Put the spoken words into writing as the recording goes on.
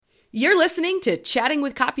You're listening to Chatting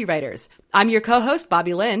with Copywriters. I'm your co-host,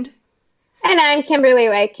 Bobby Lind. And I'm Kimberly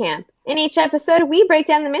Whitecamp. In each episode, we break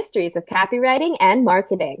down the mysteries of copywriting and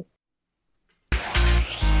marketing.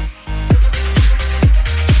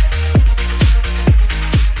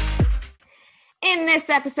 In this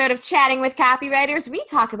episode of Chatting with Copywriters, we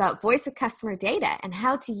talk about voice of customer data and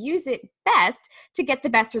how to use it best to get the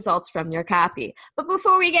best results from your copy. But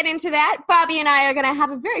before we get into that, Bobby and I are going to have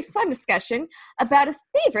a very fun discussion about a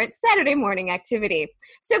favorite Saturday morning activity.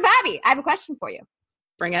 So, Bobby, I have a question for you.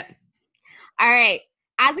 Bring it. All right.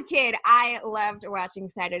 As a kid, I loved watching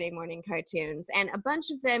Saturday morning cartoons, and a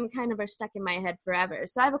bunch of them kind of are stuck in my head forever.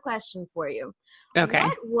 So I have a question for you. Okay.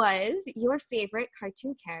 What was your favorite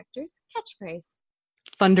cartoon character's catchphrase?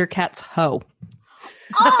 Thundercats ho.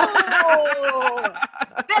 Oh,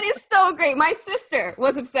 that is so great. My sister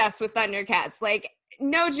was obsessed with Thundercats. Like,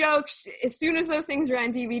 no joke. As soon as those things were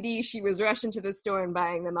on DVD, she was rushing to the store and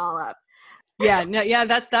buying them all up. Yeah, no, yeah,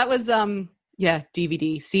 that was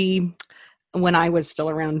DVD. See, when I was still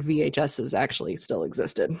around, VHSs actually still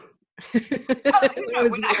existed. When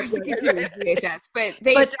I was a kid too, with VHS, but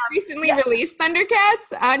they recently released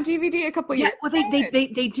Thundercats on DVD a couple years. Well, they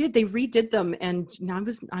did. They redid them, and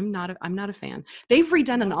I'm not a fan. They've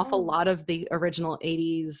redone an awful lot of the original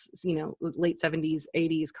 '80s, late '70s,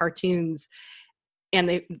 '80s cartoons, and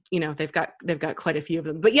they've got quite a few of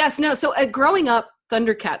them. But yes, no. So growing up,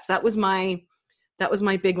 Thundercats, that was my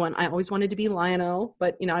big one. I always wanted to be Lion-O,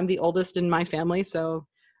 but I'm the oldest in my family, so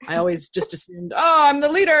I always just assumed, I'm the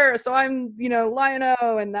leader, so I'm,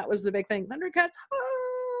 Lion-O, and that was the big thing. Thundercats,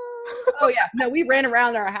 oh yeah. No, we ran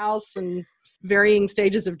around our house in varying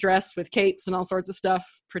stages of dress with capes and all sorts of stuff,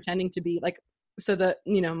 pretending to be like, so that,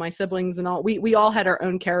 my siblings and all, we all had our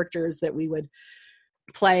own characters that we would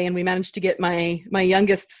play, and we managed to get my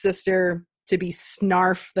youngest sister to be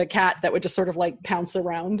Snarf, the cat that would just sort of like pounce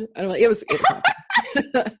around. I don't know, it was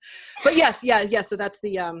awesome. But yes. So that's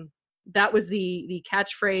that was the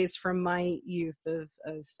catchphrase from my youth of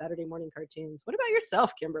Saturday morning cartoons. What about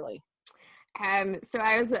yourself, Kimberly? So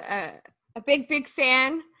I was a big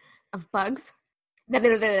fan of Bugs.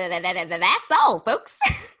 That's all, folks.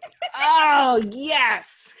 Oh,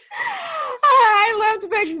 yes. I loved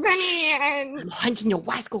Bugs Bunny, and I'm hunting a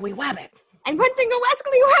wascally wabbit. I'm hunting a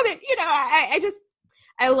wascally wabbit.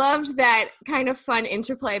 I loved that kind of fun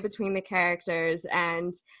interplay between the characters,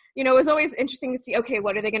 and it was always interesting to see, okay,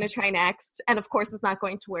 what are they going to try next? And of course it's not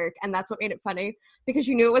going to work, and that's what made it funny, because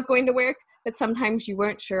you knew it was going to work, but sometimes you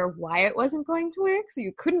weren't sure why it wasn't going to work, so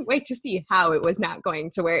you couldn't wait to see how it was not going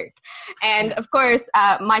to work. And yes. Of course,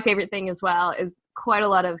 my favorite thing as well is quite a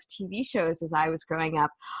lot of TV shows as I was growing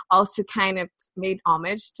up also kind of made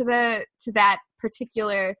homage to that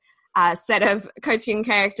particular set of cartoon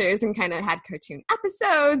characters, and kind of had cartoon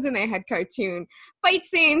episodes, and they had cartoon fight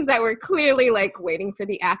scenes that were clearly like waiting for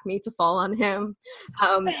the Acme to fall on him.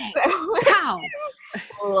 Wow.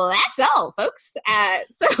 Well, that's all, folks.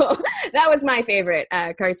 So that was my favorite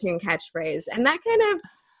cartoon catchphrase, and that kind of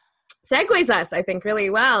segues us, I think, really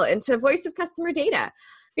well into voice of customer data,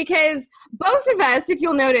 because both of us, if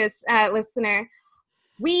you'll notice, listener,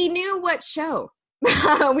 we knew what show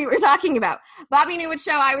we were talking about. Bobby knew what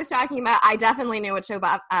show I was talking about. I definitely knew what show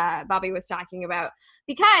Bobby was talking about,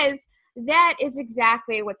 because that is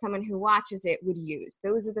exactly what someone who watches it would use.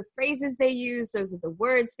 Those are the phrases they use. Those are the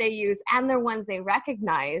words they use, and they're ones they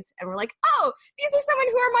recognize. And we're like, oh, these are someone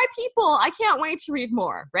who are my people. I can't wait to read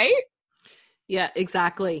more, right? Yeah,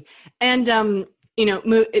 exactly. And,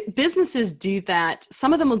 businesses do that.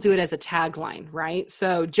 Some of them will do it as a tagline, right?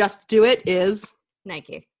 So just do it is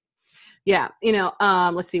Nike. Yeah.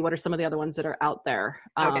 Let's see. What are some of the other ones that are out there?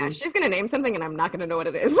 She's going to name something and I'm not going to know what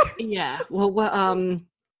it is. Yeah. Well,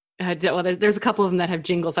 there's a couple of them that have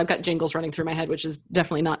jingles. I've got jingles running through my head, which is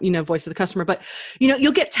definitely not, voice of the customer, but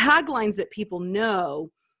you'll get taglines that people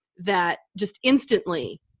know that just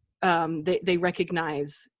instantly, they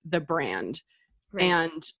recognize the brand,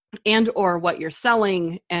 right, and or what you're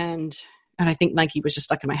selling. And I think Nike was just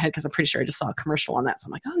stuck in my head because I'm pretty sure I just saw a commercial on that. So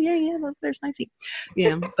I'm like, oh yeah, there's Nike.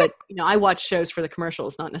 Yeah. But, I watch shows for the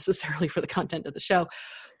commercials, not necessarily for the content of the show.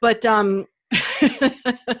 But, that's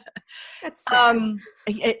sad.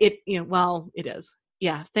 It is.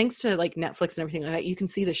 Yeah. Thanks to like Netflix and everything like that, you can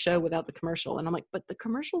see the show without the commercial. And I'm like, but the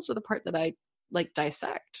commercials are the part that I like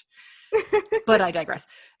dissect. But I digress.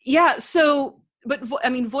 Yeah. So, but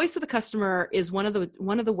voice of the customer is one of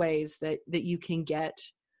the ways that you can get,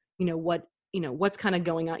 what's kind of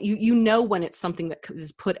going on. When it's something that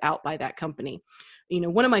is put out by that company.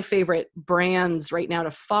 One of my favorite brands right now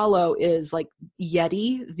to follow is like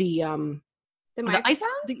Yeti, The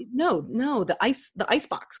the ice, the ice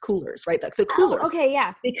box coolers, right? The coolers. Oh, okay,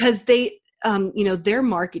 yeah. Because they, their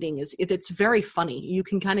marketing it's very funny. You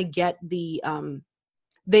can kind of get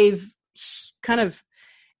they've kind of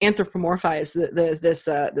anthropomorphized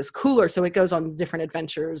this cooler, so it goes on different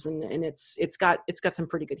adventures, and it's got some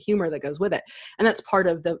pretty good humor that goes with it, and that's part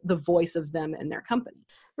of the voice of them and their company.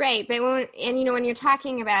 Right, but when you're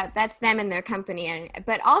talking about that's them and their company,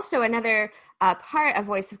 but also another part of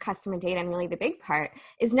voice of customer data, and really the big part,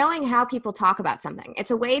 is knowing how people talk about something. It's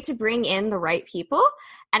a way to bring in the right people,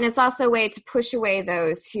 and it's also a way to push away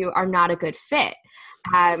those who are not a good fit.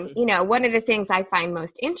 One of the things I find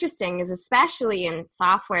most interesting is, especially in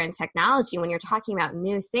software and technology, when you're talking about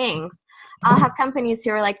new things, I'll have companies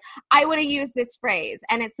who are like, I want to use this phrase,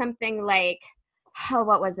 and it's something like,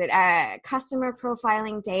 what was it? Customer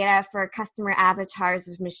profiling data for customer avatars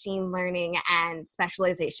with machine learning and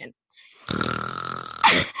specialization. And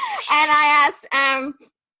I asked,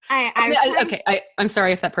 I'm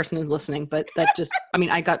sorry if that person is listening, but that just,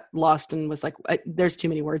 I got lost and was like, there's too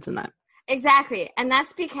many words in that. Exactly. And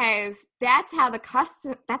that's because that's how the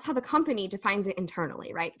company defines it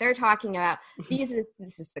internally, right? They're talking about this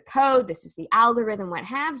is the code, this is the algorithm, what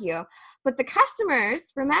have you. But the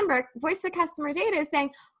customers, remember, voice of customer data is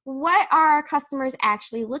saying, what are our customers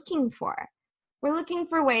actually looking for? We're looking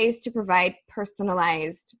for ways to provide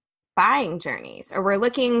personalized buying journeys, or we're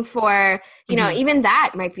looking for, even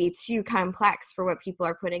that might be too complex for what people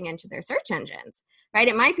are putting into their search engines, right?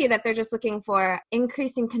 It might be that they're just looking for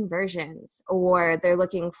increasing conversions, or they're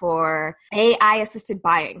looking for AI assisted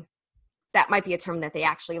buying. That might be a term that they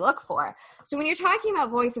actually look for. So when you're talking about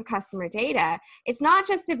voice of customer data, it's not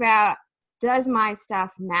just about, does my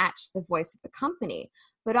stuff match the voice of the company,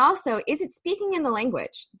 but also, is it speaking in the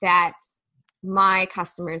language that my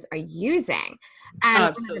customers are using? And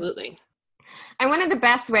absolutely. One of the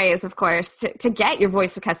best ways, of course, to get your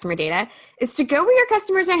voice of customer data is to go where your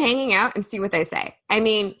customers are hanging out and see what they say.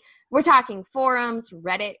 We're talking forums,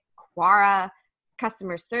 Reddit, Quora,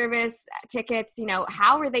 customer service tickets.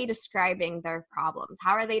 How are they describing their problems?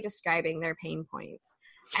 How are they describing their pain points?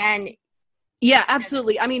 And yeah,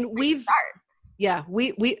 absolutely.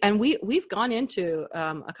 We've gone into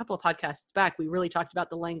a couple of podcasts back. We really talked about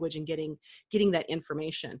the language and getting that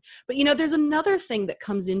information. But there's another thing that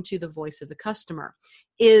comes into the voice of the customer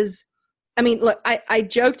is, look, I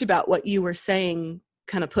joked about what you were saying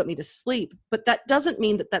kind of put me to sleep, but that doesn't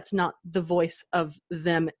mean that that's not the voice of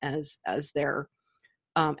them as their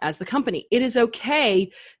as the company. It is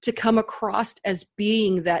okay to come across as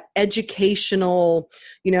being that educational,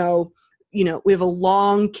 we have a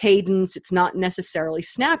long cadence. It's not necessarily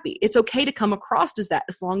snappy. It's okay to come across as that,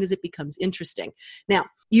 as long as it becomes interesting. Now,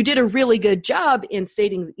 you did a really good job in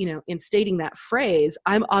stating that phrase.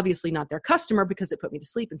 I'm obviously not their customer because it put me to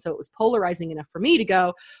sleep. And so it was polarizing enough for me to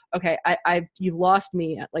go, okay, you've lost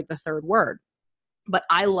me at like the third word. But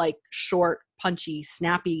I like short, punchy,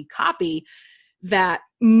 snappy copy that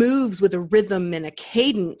moves with a rhythm and a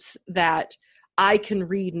cadence that I can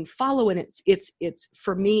read and follow. And it's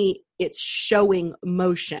for me, it's showing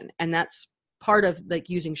motion. And that's part of like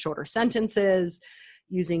using shorter sentences,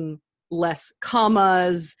 using less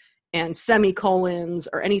commas and semicolons,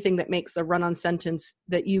 or anything that makes a run-on sentence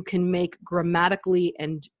that you can make grammatically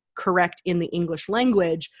and correct in the English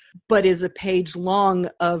language, but is a page long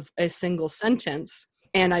of a single sentence.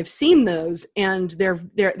 And I've seen those, and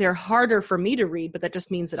they're harder for me to read, but that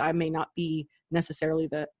just means that I may not be necessarily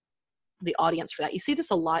the audience for that. You see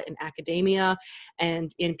this a lot in academia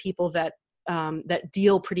and in people that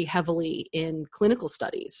deal pretty heavily in clinical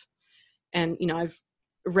studies. And, I've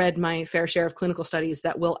read my fair share of clinical studies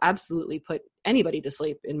that will absolutely put anybody to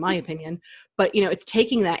sleep, in my opinion. But, it's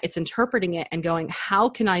taking that, it's interpreting it and going, how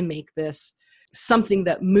can I make this something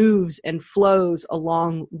that moves and flows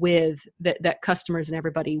along with that customers and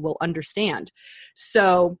everybody will understand.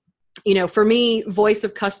 So, for me, voice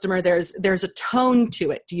of customer, there's a tone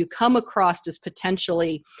to it. Do you come across as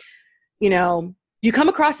potentially, you come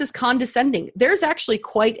across as condescending? There's actually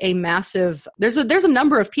quite a massive, there's a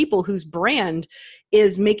number of people whose brand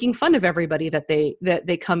is making fun of everybody that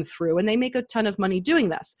they come through, and they make a ton of money doing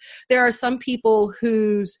this. There are some people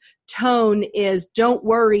whose tone is, don't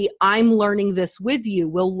worry, I'm learning this with you.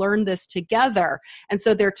 We'll learn this together. And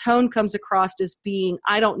so their tone comes across as being,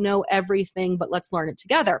 I don't know everything, but let's learn it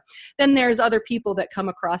together. Then there's other people that come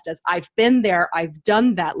across as, I've been there, I've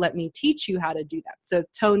done that, let me teach you how to do that. So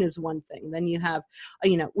tone is one thing. Then you have,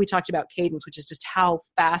 we talked about cadence, which is just how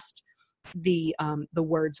fast the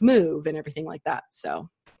words move and everything like that. So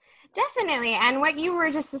Definitely. And what you were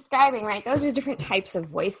just describing, right? Those are different types of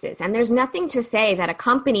voices. And there's nothing to say that a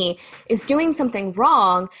company is doing something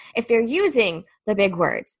wrong if they're using the big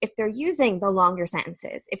words, if they're using the longer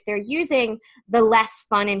sentences, if they're using the less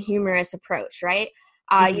fun and humorous approach, right?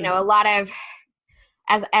 You know, a lot of,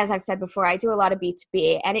 as I've said before, I do a lot of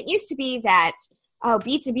B2B. And it used to be that,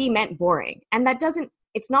 B2B meant boring. And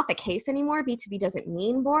it's not the case anymore. B2B doesn't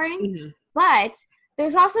mean boring. But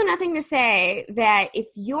there's also nothing to say that if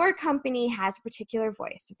your company has a particular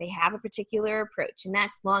voice, if they have a particular approach, and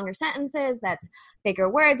that's longer sentences, that's bigger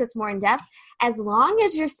words, that's more in depth, as long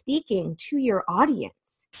as you're speaking to your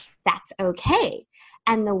audience, that's okay.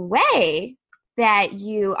 And the way that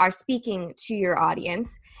you are speaking to your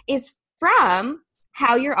audience is from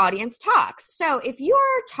how your audience talks. So if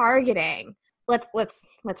you're targeting,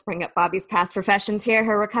 let's bring up Bobby's past professions here,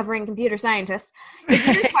 her recovering computer scientist. If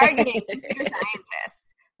you're targeting computer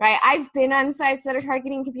scientists, right? I've been on sites that are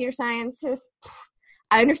targeting computer scientists.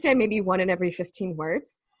 I understand maybe 1 in every 15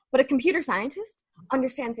 words, but a computer scientist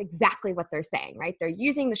understands exactly what they're saying, right? They're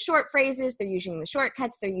using the short phrases, they're using the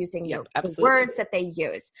shortcuts, they're using the words that they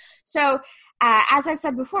use. So as I've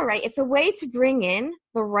said before, right, it's a way to bring in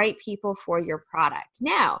the right people for your product.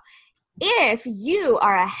 Now, if you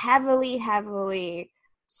are a heavily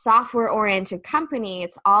software-oriented company,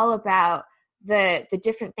 it's all about the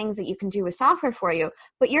different things that you can do with software for you,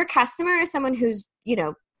 but your customer is someone who's, you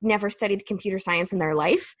know, never studied computer science in their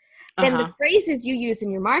life, then the phrases you use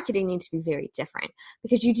in your marketing need to be very different,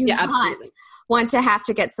 because you do not want to have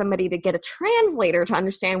to get somebody to get a translator to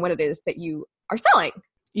understand what it is that you are selling.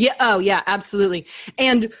 Yeah. Oh, yeah, absolutely.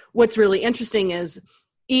 And what's really interesting is,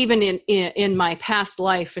 even in my past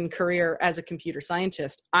life and career as a computer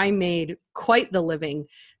scientist, I made quite the living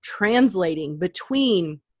translating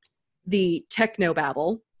between the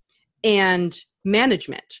technobabble and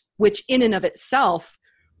management, which in and of itself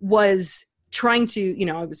was trying to, you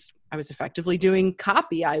know, I was effectively doing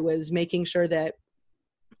copy. I was making sure that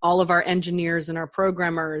all of our engineers and our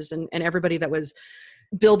programmers and everybody that was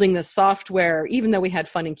building the software, even though we had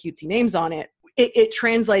fun and cutesy names on it, it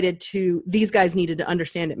translated to, these guys needed to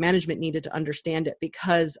understand it. Management needed to understand it,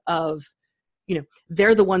 because of, you know,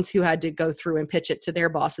 they're the ones who had to go through and pitch it to their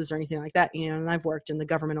bosses or anything like that. You know, and I've worked in the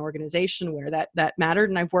government organization where that mattered.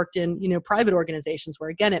 And I've worked in, you know, private organizations where,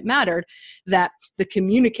 again, it mattered that the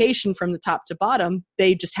communication from the top to bottom,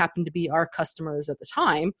 they just happened to be our customers at the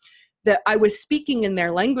time, that I was speaking in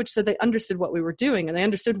their language so they understood what we were doing, and they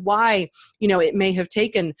understood why, you know, it may have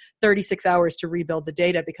taken 36 hours to rebuild the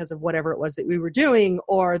data because of whatever it was that we were doing,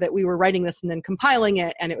 or that we were writing this and then compiling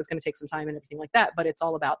it and it was going to take some time and everything like that. But it's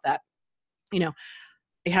all about that, you know,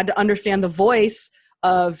 they had to understand the voice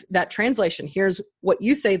of that translation. Here's what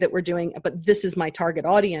you say that we're doing, but this is my target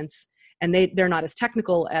audience, and they're not as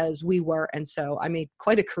technical as we were. And so I made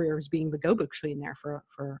quite a career as being the go-between there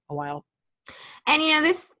for a while. And, you know,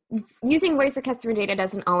 this using voice of customer data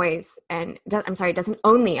doesn't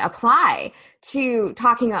only apply to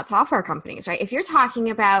talking about software companies, right? If you're talking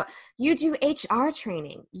about, you do HR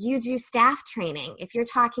training, you do staff training, if you're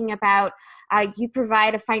talking about, you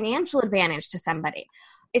provide a financial advantage to somebody,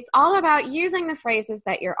 it's all about using the phrases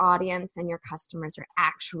that your audience and your customers are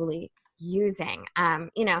actually using.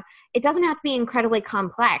 You know, it doesn't have to be incredibly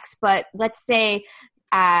complex, but let's say,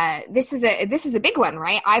 this is a big one,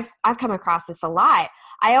 right? I've come across this a lot.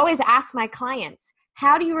 I always ask my clients,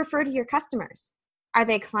 how do you refer to your customers? Are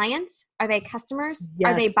they clients? Are they customers?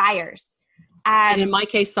 Yes. Are they buyers? And in my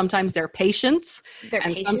case, sometimes they're patients.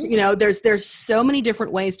 You know, there's so many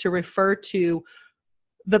different ways to refer to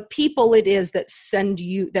the people it is that send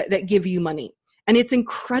you, that give you money. And it's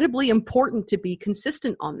incredibly important to be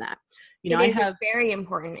consistent on that. You know, it's very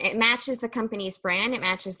important. It matches the company's brand, it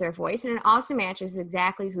matches their voice, and it also matches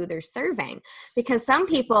exactly who they're serving. Because some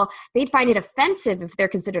people, they'd find it offensive if they're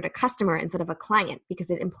considered a customer instead of a client,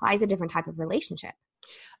 because it implies a different type of relationship.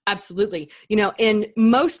 Absolutely. You know, and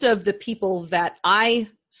most of the people that I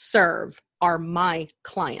serve are my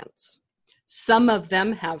clients. Some of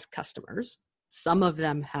them have customers. Some of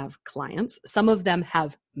them have clients. Some of them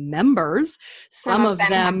have members. Some of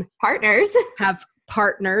them have partners.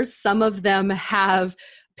 Partners. Some of them have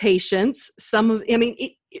patients.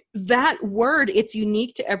 That word, it's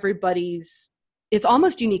unique to everybody's, it's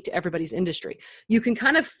almost unique to everybody's industry. You can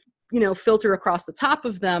kind of, you know, filter across the top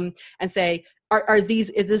of them and say,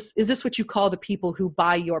 is this what you call the people who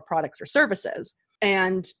buy your products or services?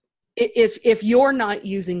 And if you're not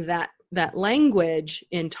using that language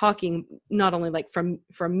in talking, not only like from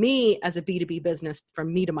me as a B2B business,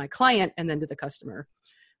 from me to my client and then to the customer,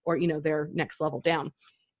 or, you know, their next level down.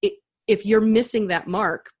 If you're missing that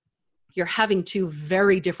mark, you're having two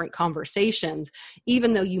very different conversations,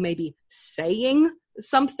 even though you may be saying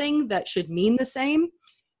something that should mean the same.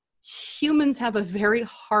 Humans have a very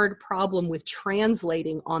hard problem with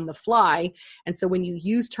translating on the fly. And so when you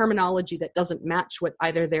use terminology that doesn't match what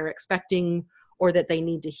either they're expecting or that they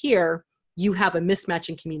need to hear, you have a mismatch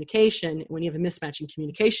in communication. When you have a mismatch in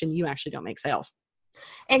communication, you actually don't make sales.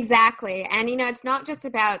 Exactly. And, it's not just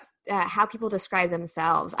about how people describe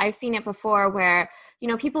themselves. I've seen it before where,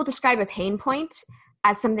 people describe a pain point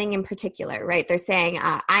as something in particular, right? They're saying,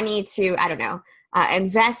 I need to,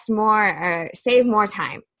 invest more or save more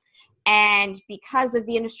time. And because of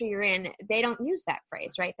the industry you're in, they don't use that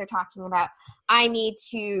phrase, right? They're talking about, I need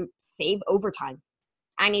to save overtime.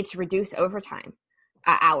 I need to reduce overtime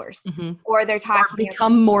hours. Mm-hmm. Or they're talking or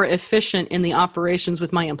become more efficient in the operations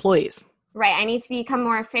with my employees. Right. I need to become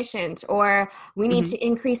more efficient, or we need to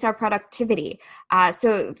increase our productivity.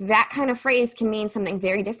 So that kind of phrase can mean something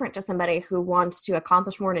very different to somebody who wants to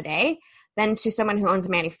accomplish more in a day than to someone who owns a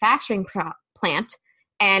manufacturing plant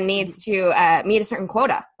and needs to meet a certain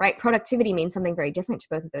quota, right? Productivity means something very different to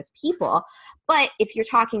both of those people. But if you're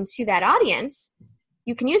talking to that audience,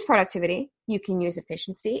 you can use productivity, you can use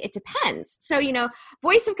efficiency. It depends. So,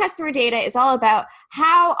 voice of customer data is all about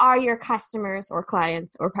how are your customers or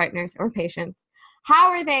clients or partners or patients, how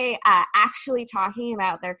are they actually talking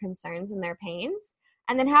about their concerns and their pains?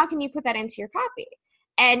 And then how can you put that into your copy?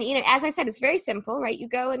 And, as I said, it's very simple, right? You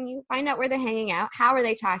go and you find out where they're hanging out. How are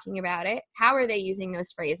they talking about it? How are they using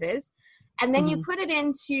those phrases? And then you put it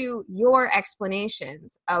into your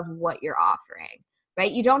explanations of what you're offering.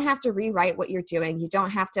 Right? You don't have to rewrite what you're doing. You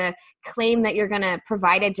don't have to claim that you're going to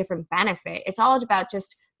provide a different benefit. It's all about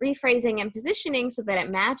just rephrasing and positioning so that it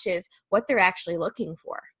matches what they're actually looking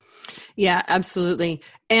for. Yeah, absolutely.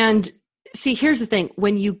 And see, here's the thing.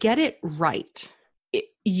 When you get it right,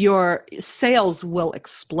 your sales will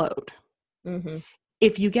explode. Mm-hmm.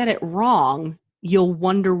 If you get it wrong, you'll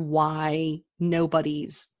wonder why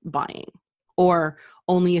nobody's buying or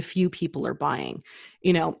only a few people are buying,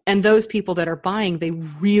 and those people that are buying, they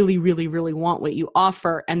really, really, really want what you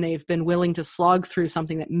offer. And they've been willing to slog through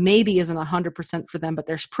something that maybe isn't 100% for them, but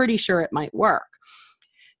they're pretty sure it might work.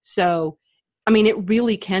 So, it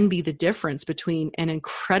really can be the difference between an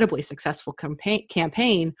incredibly successful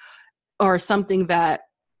campaign or something that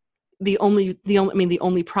the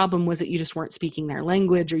only problem was that you just weren't speaking their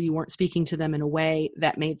language or you weren't speaking to them in a way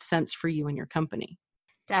that made sense for you and your company.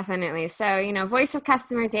 Definitely. So, voice of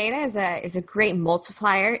customer data is a great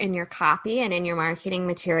multiplier in your copy and in your marketing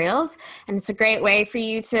materials. And it's a great way for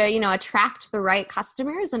you to, attract the right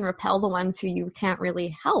customers and repel the ones who you can't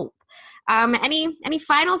really help. Any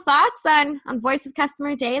final thoughts on voice of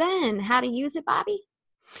customer data and how to use it, Bobby?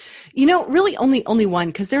 Really only one,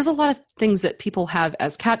 because there's a lot of things that people have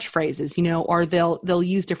as catchphrases, or they'll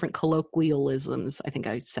use different colloquialisms. I think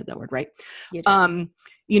I said that word right.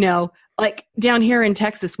 Like down here in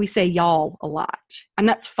Texas, we say y'all a lot. And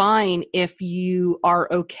that's fine if you are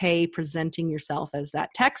okay presenting yourself as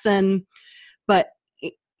that Texan. But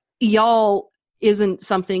y'all isn't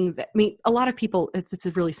something that, a lot of people, it's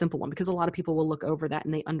a really simple one because a lot of people will look over that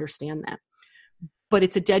and they understand that. But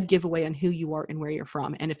it's a dead giveaway on who you are and where you're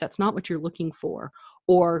from. And if that's not what you're looking for,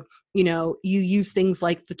 or, you use things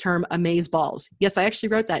like the term amazeballs. Yes, I actually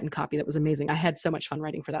wrote that in copy. That was amazing. I had so much fun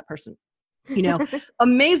writing for that person.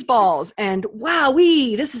 Amazeballs and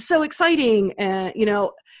wowee, this is so exciting. And,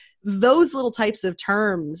 those little types of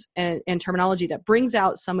terms and terminology that brings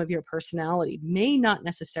out some of your personality may not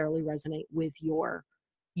necessarily resonate with your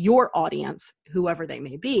audience, whoever they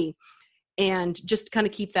may be. And just kind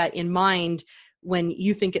of keep that in mind. When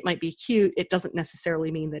you think it might be cute, it doesn't necessarily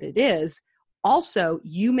mean that it is. Also,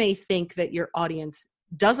 you may think that your audience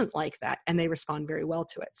doesn't like that and they respond very well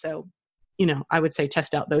to it. So, I would say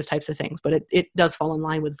test out those types of things, but it does fall in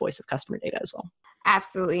line with voice of customer data as well.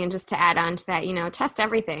 Absolutely. And just to add on to that, test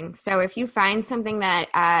everything. So if you find something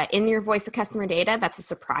that in your voice of customer data, that's a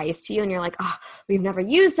surprise to you and you're like, oh, we've never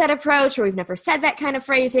used that approach or we've never said that kind of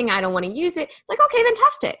phrasing, I don't want to use it. It's like, okay, then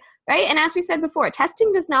test it. Right. And as we said before,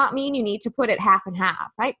 testing does not mean you need to put it half and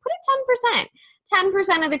half, right? Put it 10%.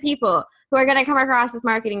 10% of the people who are going to come across this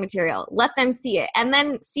marketing material, let them see it and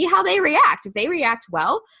then see how they react. If they react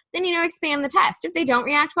well, then, expand the test. If they don't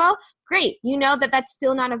react well, great. That that's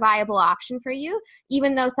still not a viable option for you,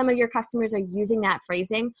 even though some of your customers are using that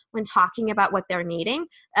phrasing when talking about what they're needing.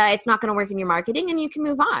 It's not going to work in your marketing and you can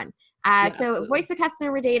move on. So voice of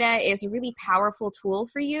customer data is a really powerful tool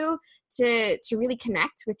for you to really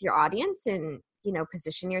connect with your audience and,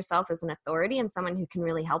 position yourself as an authority and someone who can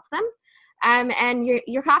really help them. And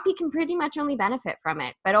your copy can pretty much only benefit from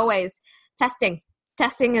it, but always testing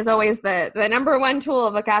testing is always the number one tool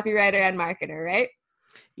of a copywriter and marketer, right?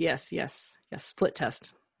 Yes. Split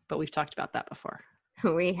test. But we've talked about that before.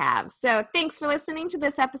 We have. So thanks for listening to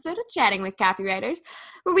this episode of Chatting with Copywriters,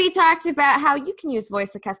 where we talked about how you can use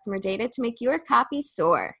voice of customer data to make your copy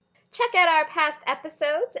soar. Check out our past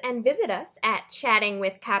episodes and visit us at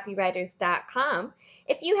chattingwithcopywriters.com.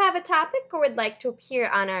 If you have a topic or would like to appear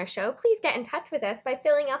on our show, please get in touch with us by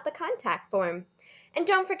filling out the contact form. And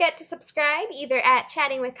don't forget to subscribe either at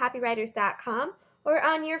chattingwithcopywriters.com or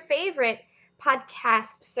on your favorite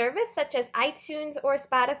podcast service such as iTunes or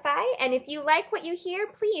Spotify. And if you like what you hear,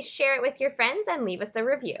 please share it with your friends and leave us a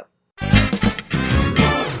review.